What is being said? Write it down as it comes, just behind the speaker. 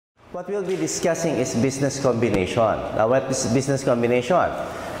What we'll be discussing is business combination. Now, what is business combination?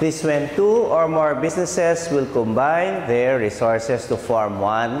 This is when two or more businesses will combine their resources to form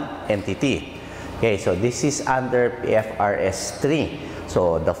one entity. Okay, so this is under PFRS 3.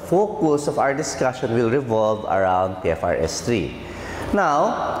 So the focus of our discussion will revolve around PFRS 3.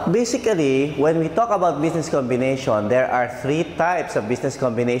 Now, basically, when we talk about business combination, there are three types of business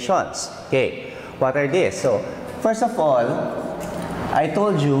combinations. Okay, what are these? So, first of all, I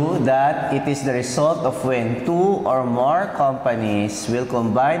told you that it is the result of when two or more companies will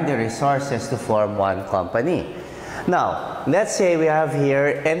combine their resources to form one company. Now, let's say we have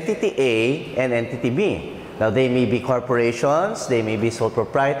here entity A and entity B. Now, they may be corporations, they may be sole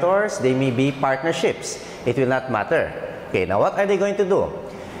proprietors, they may be partnerships. It will not matter. Okay, now what are they going to do?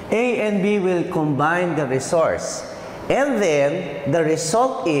 A and B will combine the resource. And then, the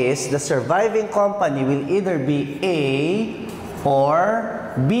result is the surviving company will either be A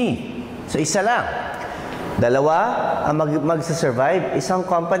or B. So, isa lang. Dalawa ang magsasurvive, isang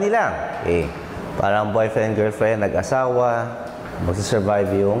company lang. Okay. Parang boyfriend, girlfriend, nag-asawa,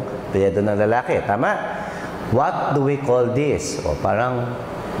 magsasurvive yung pilido ng lalaki. Tama? What do we call this? O parang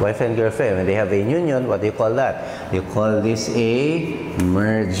boyfriend, girlfriend, when they have a union, what do you call that? You call this a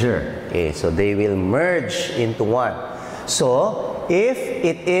merger. Okay. So, they will merge into one. So, if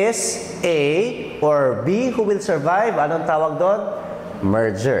it is A or B who will survive, anong tawag doon?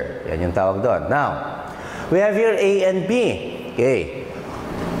 Merger. Yan yung tawag doon. Now, we have here A and B. Okay.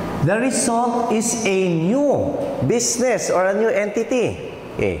 The result is a new business or a new entity.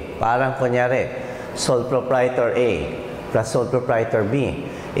 Okay. Parang kunyari, sole proprietor A plus sole proprietor B.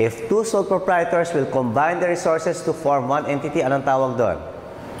 If two sole proprietors will combine their resources to form one entity, anong tawag doon?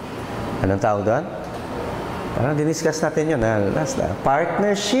 Anong tawag doon? Parang diniscuss natin yun.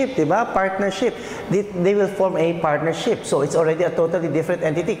 Partnership, di ba? Partnership. They will form a partnership. So, it's already a totally different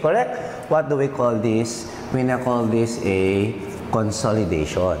entity, correct? What do we call this? We now call this a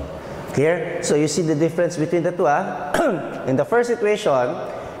consolidation. Clear? So, you see the difference between the two, In the first situation,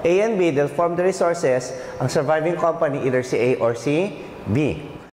 A and B, they'll form the resources. Ang surviving company, either si A or si B.